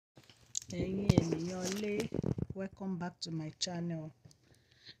Ẹ̀yin ènìyàn lé, welcome back to my channel.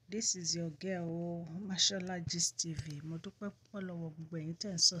 This is your girl Mashola Gist TV. Mo dúpẹ́ púpọ̀ lọ́wọ́ gbogbo ẹ̀yin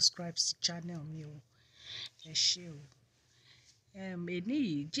tẹ́ ń subscribe sí channel mi o. Ẹ ṣé o. Èní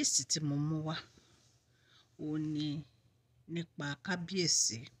yìí gist tí mo mú wá òun ni nípa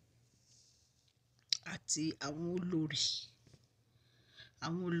kábíyèsí àti àwọn olórí.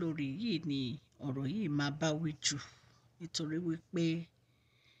 Àwọn olórí yìí ni ọ̀rọ̀ yìí máa bá wí jù nítorí wípé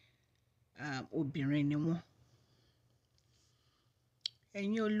obìnrin ni wọ́n.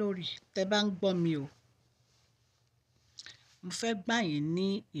 Ẹ̀yin olórí tẹ́ bá ń gbọ́ mi o, mo fẹ́ gbà yín ní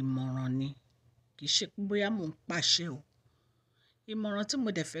ìmọ̀ràn ni, kì í ṣe pé bóyá mò ń pàṣẹ o. Ìmọ̀ràn tí mo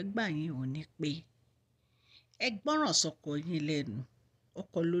dẹ̀ fẹ́ gbà yín ò ní pé ẹ gbọ́ràn sọ́kọ yín lẹ́nu.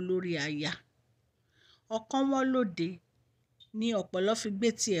 Ọkọ lolórí aya, ọkàn wọn lóde ní ọ̀pọ̀lọ́ fi gbé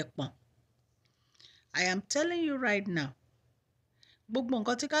tiẹ̀ pọ̀n. I am telling you right now, gbogbo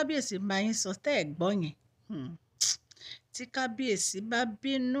nǹkan tí kábíyèsí bá yín sọ tẹ́ ẹ̀ gbọ́ yẹn, tí kábíyèsí bá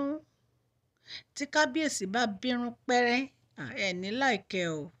bínú, tí kábíyèsí bá bínú pẹ́rẹ́, ẹ̀ ní láìkẹ́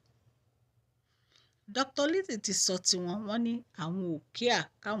o. Dr. Lizzy ti sọ tiwọn, wọ́n ní àwọn ò kíà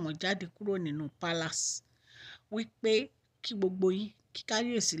káwọn jáde kúrò nínú palace, wípé kí gbogbo yín kí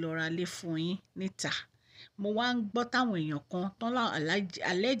kábíyèsí lọ ra ilé fún yín níta. Mo wá ń gbọ́ táwọn èèyàn kan tán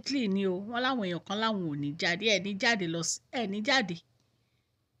allegedly ni o, wọ́n láwọn èèyàn kan láwọn ò ní jáde, ẹ̀ ní jáde lọ sí ẹ̀ ní jáde.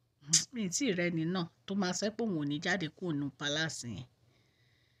 Mi tí ì rẹ́ni náà tó máa sọ pé òun ò ní jáde kúrò nínú palace yẹn.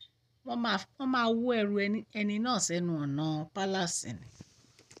 Wọ́n máa wó ẹrù ẹni náà sẹ́nu ọ̀nà palace ni.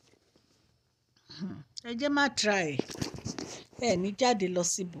 Ẹ jẹ́ má try ẹ̀ ní jáde lọ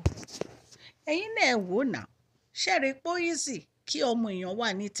síbò. Ẹ̀yin náà ẹ wò náà, ṣẹ́rí pé ó easy kí ọmọ èèyàn wà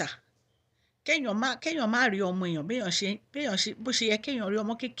níta, kéèyàn má rí ọmọ èèyàn bó ṣe yẹ kéèyàn rí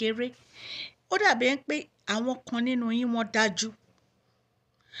ọmọ kékeré. Ó dàbí ẹni pé àwọn kan nínú yín wọ́n dájú,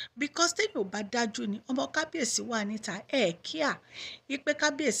 because téèyàn ò bá dájú ni ọmọ kábíyèsí wà níta kíá wípé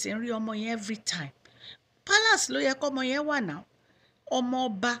kábíyèsí ń rí ọmọ yẹn every time. Palace ló yẹ kọ́mọ yẹn wà náà. Ọmọ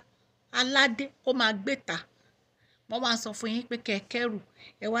ọba aládé ó máa gbé ta. Wọ́n wá sọ fún yín pé kẹ́kẹ́rù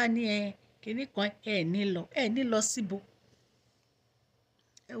ẹ wá ní kinní kan ẹ ní lọ síbo.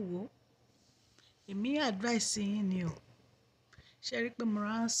 Ẹ wò ó, èmi advice yín ni o. Ṣé rí pé mo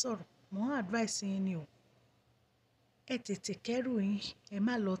rà ń sọ̀rọ̀, mo ń advice yín ni o. Ẹ tètè kẹ́rù yín, ẹ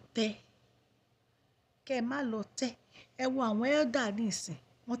má lọ tẹ́. Kẹ́ ẹ má lọ tẹ́. Ẹ wo àwọn elder nísìn,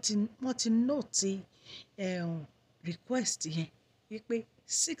 wọ́n ti note request yẹn wípé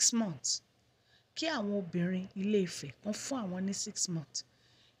 6 months kí àwọn obìnrin Ilé Ifẹ̀ kan fún àwọn ní 6 months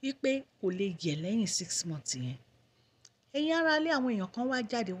wípé kò lè yẹ̀ lẹ́yìn 6 months yẹn. Ẹ̀yin ará ilé, àwọn èèyàn kan wá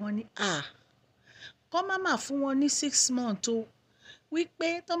jáde wọ́n ní kọ́ má fún wọn ní 6 months o, wípé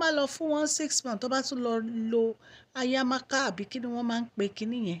tó bá lọ fún wọn 6 months tó bá tún lọ lo ayámáká àbí kí ni wọ́n máa ń pe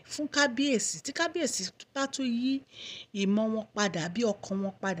kinní yẹn fún kábíyèsí, tí kábíyèsí bá tún yí ìmọ̀ wọn padà bí ọkàn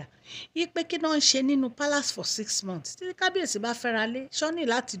wọn padà, wípé kí náà ń ṣe nínú palace for 6 months. Tí kábíyèsí bá fẹ́ ra lé, ṣọ́ní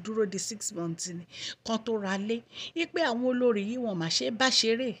láti dúró de 6 months ni kan tó ra lé. Wípé àwọn olórí yìí wọ́n máa ṣe bá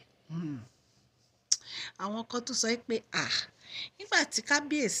ṣeré. Àwọn kan tún sọ pé nígbà tí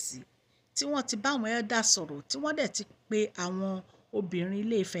kábíyèsí tí wọ́n ti bá àwọn elder sọ̀rọ̀, tí wọ́n dẹ̀ ti pe àwọn obìnrin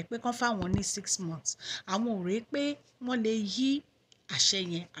Ilé Ifẹ̀ pé kán fáwọn ní 6 months, àwọn ò rè pé wọ́n lè yí àṣẹ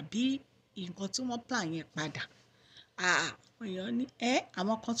yẹn àbí nǹkan tí wọ́n plan yẹn padà. Àwọn èèyàn ní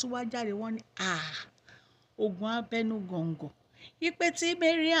àwọn kan tún wá jáde wọ́n ní ogun abẹ́nú gọ̀ǹgọ̀. Wípé tí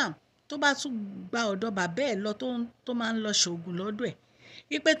Mariam tó bá tún gba ọ̀dọ̀ bàbá ẹ̀ lọ tó máa ń lọ ṣoògùn lọ́dọ̀ ẹ̀,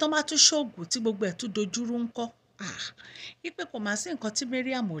 wípé tó bá tún ṣoògùn tí gbogbo ẹ̀ tún dojúrú ńkọ́. Wípé kò má sí nǹkan tí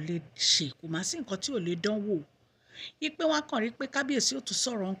Mariam ò lè ṣe, kò má sí nǹkan tí ò lè dánwò. Wípé wọ́n kàn rí pé kábíyèsí ò tún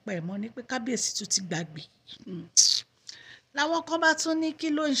sọ̀rọ̀ ń pa ẹ̀ mọ́, ní pé kábíyèsí tún ti gbàgbé. Làwọn kan bá tún ní kí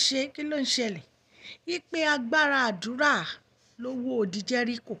ló ń ṣẹlẹ̀. Wípé agbára àdúrà ló wó odi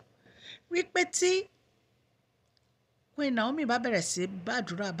Jẹ́ríkò. Wípé tí Queen Naomi bá bẹ̀rẹ̀ sí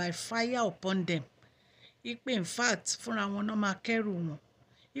gbàdúrà by fire upon them, wípé in fact fúnra wọn náà máa kẹ́rù wọn.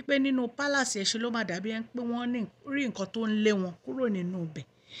 Wípé nínú palace ẹ̀ ṣe ló máa dàbí ẹni pé wọ́n rí nǹkan tó ń lé wọn kúrò nínú ibẹ̀.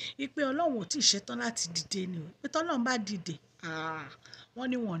 Wípé Ọlọ́run ò tí ì ṣetán láti dìde ni o. Pé tọ́lọ́run bá dìde, wọ́n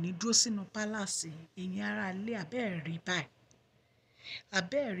ní wọn ò ní dúró sínú palace. Ẹ̀yin ará ilé àbẹ́ẹ̀ rí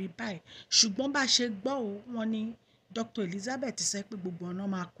báyìí. Ṣùgbọ́n bá ṣe gbọ́ o, wọ́n ní Dr. Elizabeth sọ pé gbogbo ọ̀nà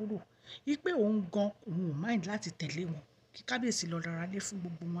máa kúrò. Wípé òun ò mind láti tẹ̀lé wọn kí kábíyèsí lọ ra ilé fún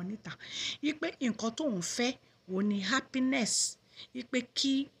gbogbo wọn níta. Wípé nǹkan tóun fẹ́ òun ni happiness. Wípé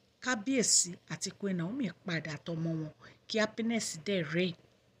kí kábíyèsí àti Queen Naomi padà tọmọ wọn, kí happiness dẹ̀ reign.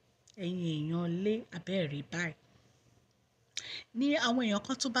 Ẹ̀yin èèyàn lé àbẹ́ẹ̀ rí báyìí. Ní àwọn èèyàn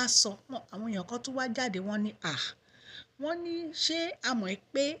kan tún bá sọ, àwọn èèyàn kan tún wá jáde wọ́n ní ṣé a mọ̀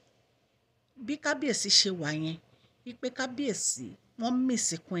pé bí kábíyèsí ṣe wà yẹn wípé kábíyèsí wọ́n miss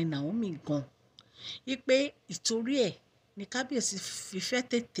Queen Naomi gan, wípé ìtorí ẹ̀ ni kábíyèsí fi fẹ́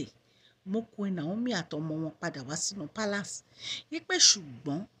tètè mú Queen Naomi àtọmọ wọn padà wá sínú palace, wípé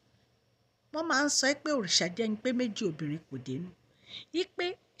ṣùgbọ́n wọ́n máa ń sọ pé òrìṣà jẹ́ ní pé méjì obìnrin kò dénú, wípé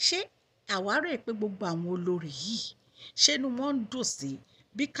ṣé àwárẹ̀ pé gbogbo àwọn olórí yìí ṣé ni wọ́n ń dùn sí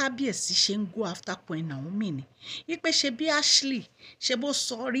bí kábíyèsí ṣe ń go after Queen Naomi ni, wípé ṣe bí Ashley ṣe bó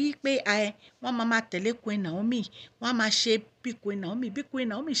sọ rí pé wọ́n máa tẹ̀lé Queen Naomi, wọ́n máa ṣe bí Queen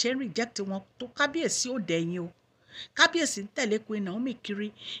Naomi ṣe ń reject wọn tó kábíyèsí ò dẹ̀yìn o, kábíyèsí ń tẹ̀lé Queen Naomi kiri,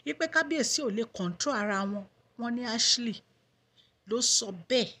 wípé kábíyèsí ò lè control ara wọn, wọ́n ní Ashley ló sọ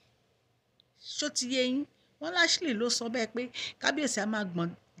bẹ́ẹ̀, ṣó ti yé yín, wọ́n Ashley ló sọ bẹ́ẹ̀ pé kábíyèsí á máa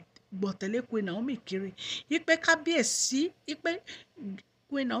gbọ̀n tẹ̀lé Queen Naomi kiri, wípé kábíyèsí wípé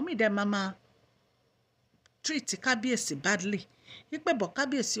Queen Naomi dẹ̀ máa treat kábíyèsí badly, wípé bọ̀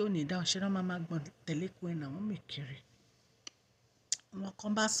kábíyèsí ò ní dáhùn ṣe náà máa gbọ̀n tẹ̀lé Queen Naomi kiri. Àwọn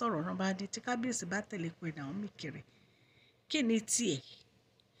kan bá sọ̀rọ̀ náà bá dé tí kábíyèsí bá tẹ̀lé Queen Naomi kiri kí ni tiẹ̀,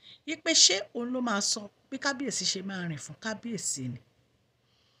 wípé ṣé òun ló máa sọ bí kábíyèsí ṣe máa rìn fún kábíyèsí ni.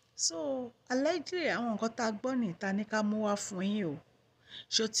 So allegedly àwọn nǹkan tá a gbọ́ ní ìta ní ká mú wá fún yín o,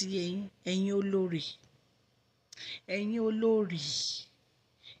 ṣó ti yé yín,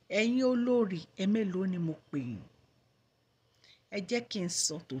 ẹ̀yin olórí mélòó ni mo pè yín, ẹ jẹ́ kí n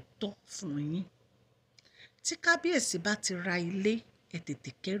sọ tòótọ́ fún yín, tí kábíyèsí bá ti ra ilé ẹ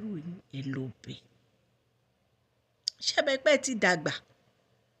tètè kẹ́rù yín ẹ lọ bẹ̀, ṣẹ́bẹ̀ pé ẹ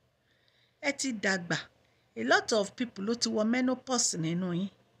ti dàgbà, a lot of people ló ti wọ menopause nínú yín,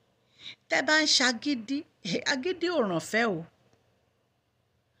 tẹ́ bá ń ṣagídí agídí ò ràn fẹ́ o,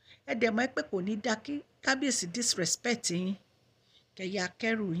 ẹ dẹ̀ mọ̀ pé kò ní dá kí kábíyèsí disrespect yín, kẹ́ ya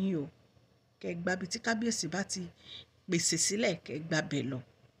kẹ́rù yín o, kẹ́ gba ibi tí kábíyèsí bá ti pèsè sílẹ̀ kẹ́ gba bẹ̀ lọ.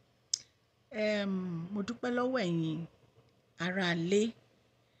 Mo dúpẹ́ lọ́wọ́ ẹ̀yin aráalé,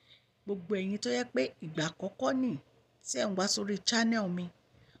 gbogbo ẹ̀yin tó yẹ pé ìgbà àkọ́kọ́ nì tí ẹ̀ ń wá sórí channel mi,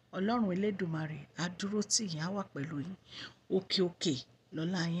 Ọlọ́run Elédùmarè á dúró tì yín, á wà pẹ̀lú yín, òkè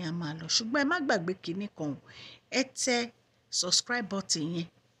lọ́lá yín á máa lọ, ṣùgbọ́n ẹ má gbàgbé kinní kan, ẹ tẹ subscribe button yẹn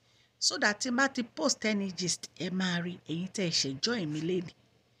so that tí n bá ti post any gist ẹ máa rí, ẹ̀yin tẹ́ ẹ ṣẹ̀ join mi lénìí,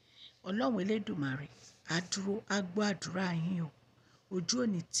 Ọlọ́run Elédùmarè á dúró á gbọ́ àdúrà yín o, ojú ò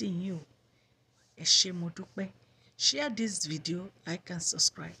ní tì yín o, ẹ ṣé mo dúpẹ́. Share this video, like and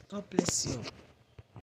subscribe. God bless you.